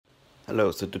Hello,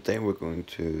 so today we're going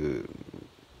to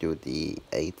do the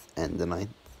 8th and the 9th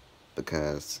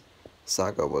because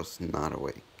Saga was not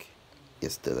awake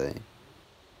yesterday,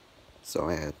 so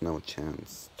I had no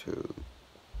chance to,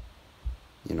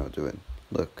 do it.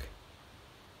 Look,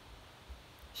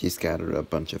 she scattered a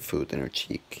bunch of food in her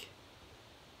cheek,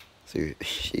 so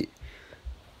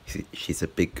she's a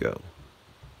big girl.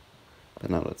 But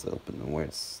now let's open the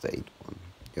where's the 8th one.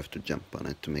 You have to jump on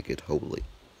it to make it holy.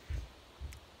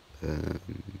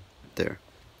 There.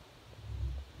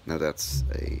 Now that's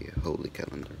a holy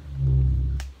calendar.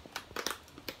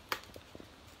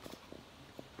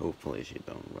 Hopefully she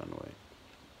don't run away.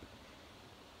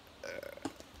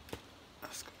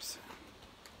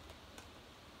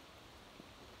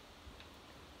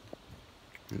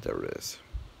 And there it is.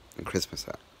 A Christmas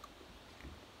hat.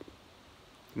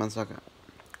 Come on, Saga.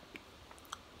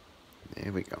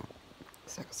 There we go.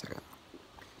 Saga.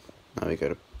 Now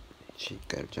she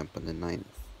gotta jump on the 9th.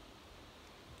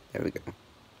 There we go.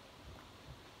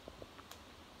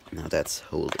 Now that's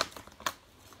holy.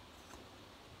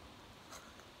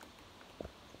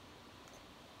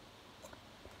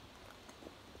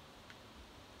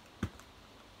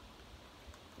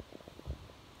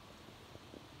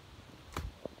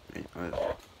 I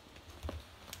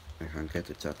can't get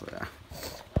the chocolate out.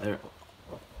 There.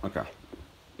 Okay.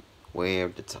 Where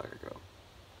did Saga go?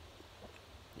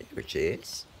 There she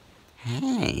is.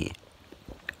 Hey.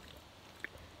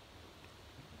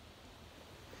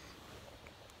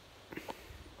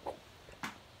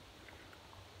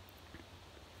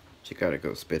 She gotta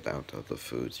go spit out all the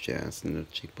food she has in the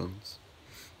cheekbones.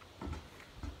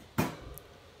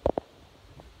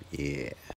 Yeah.